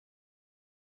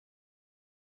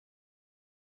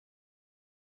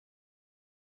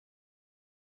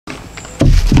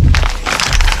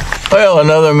Well,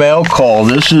 another mail call.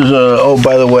 This is oh,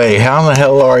 by the way, how in the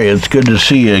hell are you? It's good to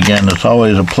see you again. It's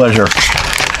always a pleasure.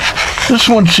 This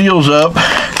one seals up,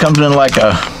 comes in like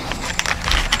a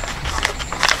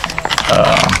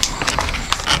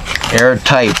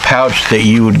airtight pouch that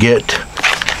you would get,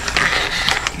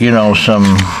 you know,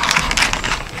 some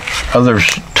other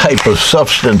type of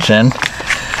substance in.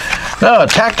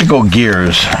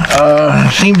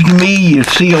 TacticalGearz. Seems to me you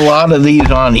see a lot of these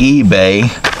on eBay,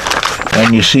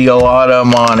 and you see a lot of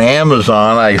them on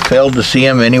Amazon. I failed to see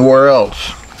them anywhere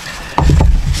else.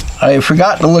 I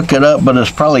forgot to look it up, but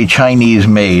it's probably Chinese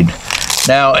made.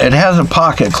 Now, it has a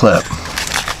pocket clip,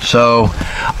 so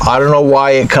I don't know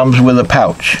why it comes with a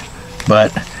pouch,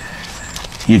 but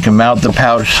you can mount the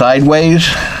pouch sideways,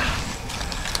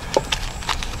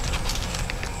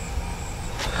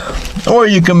 or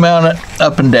you can mount it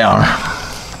up and down.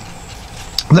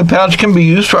 The pouch can be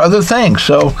used for other things,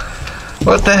 so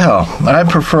what the hell? I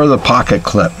prefer the pocket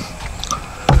clip.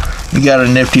 You got a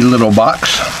nifty little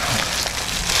box.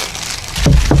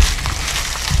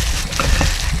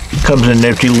 Comes in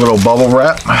nifty little bubble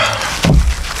wrap.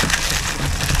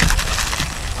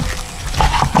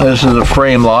 This is a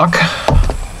frame lock.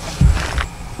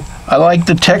 I like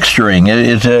the texturing.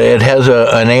 It has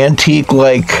an antique,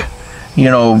 like, you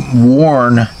know,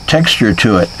 worn texture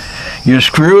to it. Your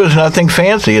screw is nothing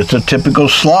fancy. It's a typical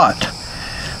slot.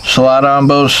 Slot on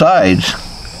both sides.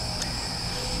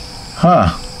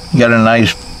 Huh. You got a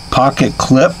nice pocket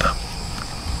clip.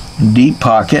 Deep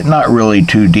pocket, not really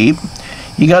too deep.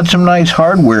 You got some nice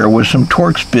hardware with some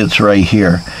Torx bits right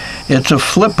here. It's a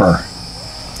flipper.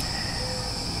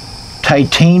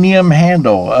 Titanium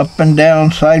handle, up and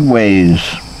down, sideways.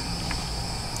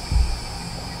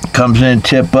 Comes in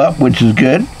tip up, which is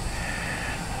good.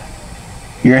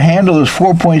 Your handle is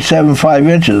 4.75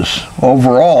 inches.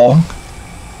 Overall,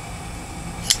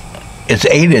 it's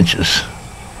 8 inches.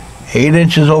 8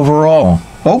 inches overall.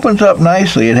 Opens up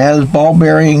nicely. It has ball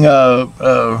bearing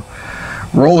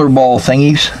roller ball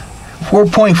thingies,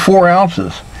 4.4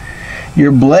 ounces.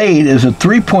 Your blade is at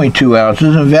 3.2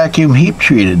 ounces and vacuum heat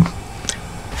treated.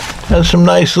 Has some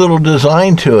nice little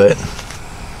design to it.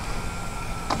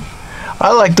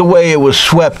 I like the way it was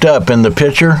swept up in the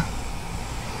picture.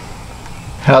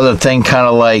 How the thing kind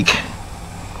of like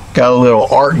got a little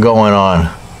art going on.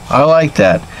 I like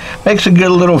that. Makes a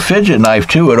good little fidget knife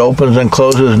too. It opens and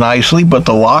closes nicely, but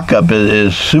the lockup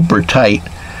is super tight.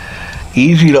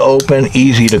 Easy to open,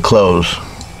 easy to close.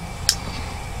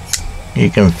 You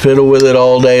can fiddle with it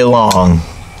all day long.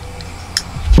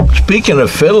 Speaking of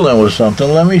fiddling with something,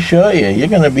 let me show you. You're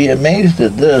going to be amazed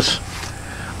at this.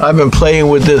 I've been playing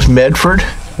with this Medford.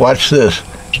 Watch this.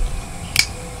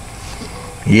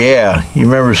 Yeah, you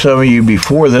remember some of you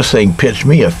before, this thing pitched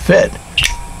me a fit.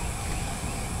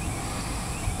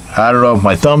 I don't know if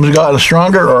my thumb's gotten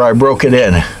stronger or I broke it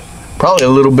in. Probably a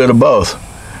little bit of both.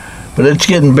 But it's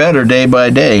getting better day by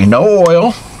day. No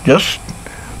oil, just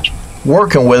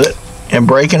working with it and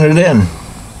breaking it in.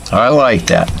 I like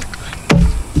that.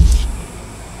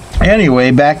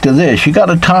 Anyway, back to this. You got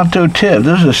a Tanto tip.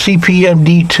 This is a CPM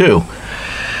D2.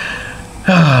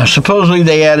 Supposedly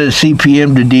they added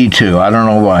CPM to D2. I don't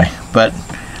know why. But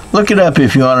look it up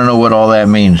if you want to know what all that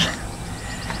means.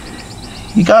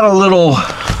 You got a little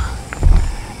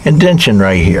indentation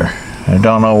right here. I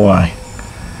don't know why.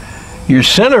 Your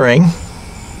centering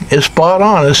is spot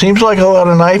on. It seems like a lot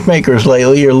of knife makers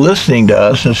lately are listening to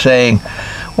us and saying,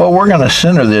 well, we're going to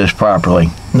center this properly.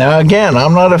 Now again,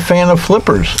 I'm not a fan of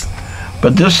flippers,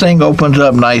 but this thing opens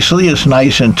up nicely. It's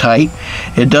nice and tight.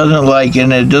 It doesn't like,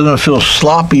 and it doesn't feel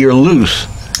sloppy or loose,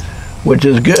 which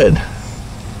is good.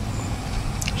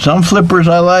 Some flippers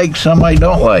I like, some I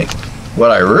don't like.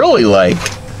 What I really like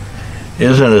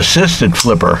is an assisted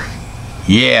flipper.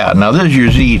 Yeah, now this is your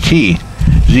ZT.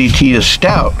 ZT is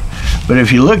stout, but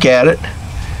if you look at it,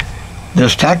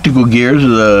 this TacticalGearz is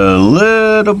a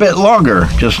little bit longer,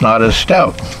 just not as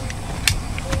stout.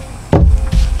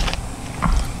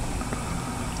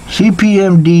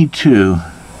 CPM D2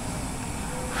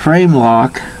 frame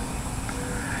lock.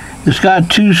 It's got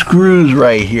 2 screws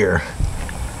right here.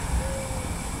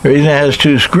 The reason it has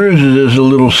 2 screws is there's a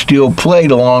little steel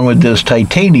plate along with this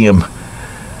titanium.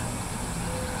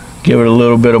 Give it a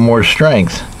little bit of more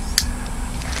strength.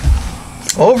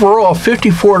 Overall,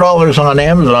 $54 on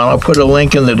Amazon. I'll put a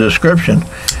link in the description.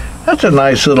 That's a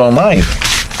nice little knife.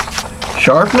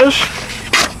 Sharpness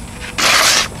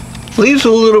leaves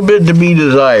a little bit to be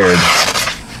desired.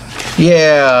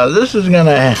 Yeah, this is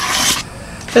gonna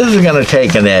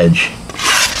take an edge.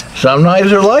 Some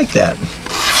knives are like that.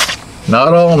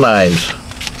 Not all knives.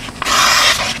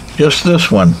 Just this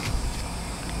one.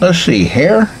 Let's see,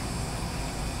 hair.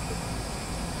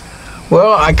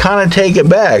 Well, I kind of take it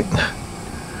back.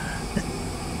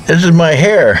 This is my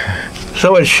hair.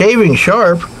 So it's shaving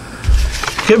sharp.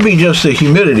 Could be just the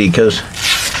humidity, because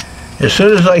as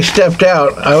soon as I stepped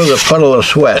out, I was a puddle of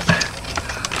sweat.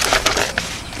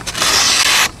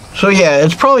 So yeah,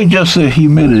 it's probably just the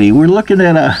humidity. We're looking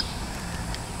at a,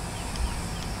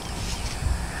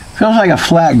 feels like a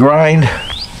flat grind.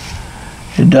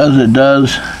 It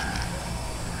does.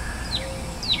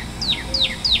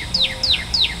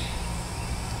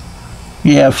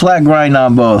 Yeah, flat grind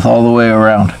on both, all the way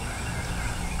around.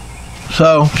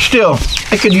 So, still,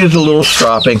 I could use a little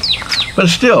stropping, but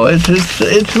still,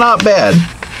 it's not bad.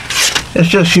 It's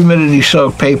just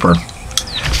humidity-soaked paper.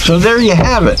 So there you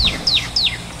have it.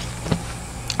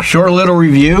 Short little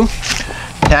review.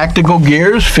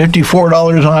 TacticalGearz,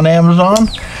 $54 on Amazon.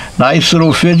 Nice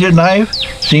little fidget knife.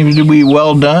 Seems to be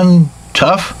well done,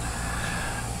 tough.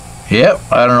 Yep,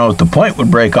 I don't know if the point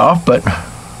would break off, but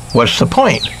what's the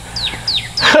point?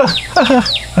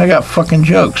 I got fucking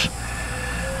jokes.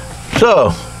 So,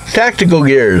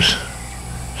 TacticalGearz,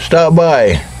 stop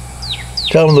by.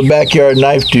 Tell them the Backyard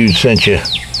Knife Dude sent you.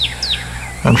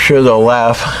 I'm sure they'll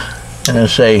laugh and then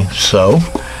say, so.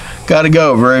 Gotta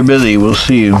go, very busy. We'll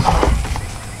see you.